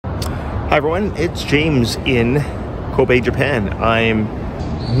Hi everyone, it's James in Kobe, Japan. I'm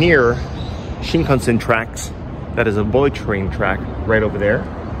near Shinkansen tracks. That is a bullet train track right over there.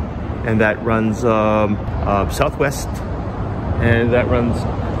 And that runs southwest, and that runs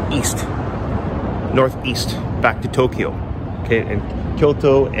east, northeast, back to Tokyo. Okay, and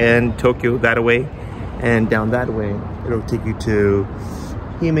Kyoto and Tokyo that way, and down that way, it'll take you to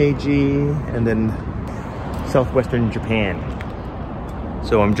Himeji and then southwestern Japan.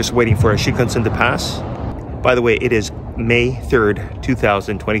 So I'm just waiting for a Shinkansen to pass. By the way, it is May 3rd,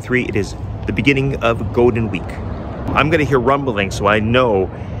 2023. It is the beginning of Golden Week. I'm gonna hear rumbling, so I know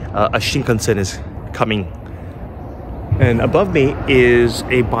a Shinkansen is coming. And above me is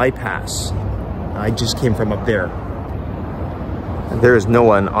a bypass. I just came from up there. And there is no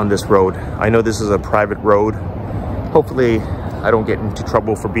one on this road. I know this is a private road. Hopefully I don't get into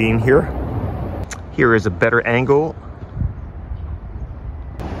trouble for being here. Here is a better angle.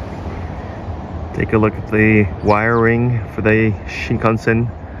 Take a look at the wiring for the Shinkansen.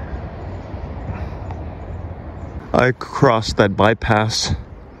 I crossed that bypass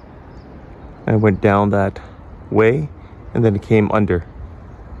and went down that way, and then it came under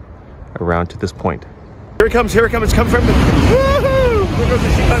around to this point. Here it comes, it's coming from me. Woohoo! Here goes the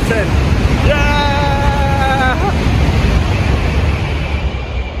Shinkansen.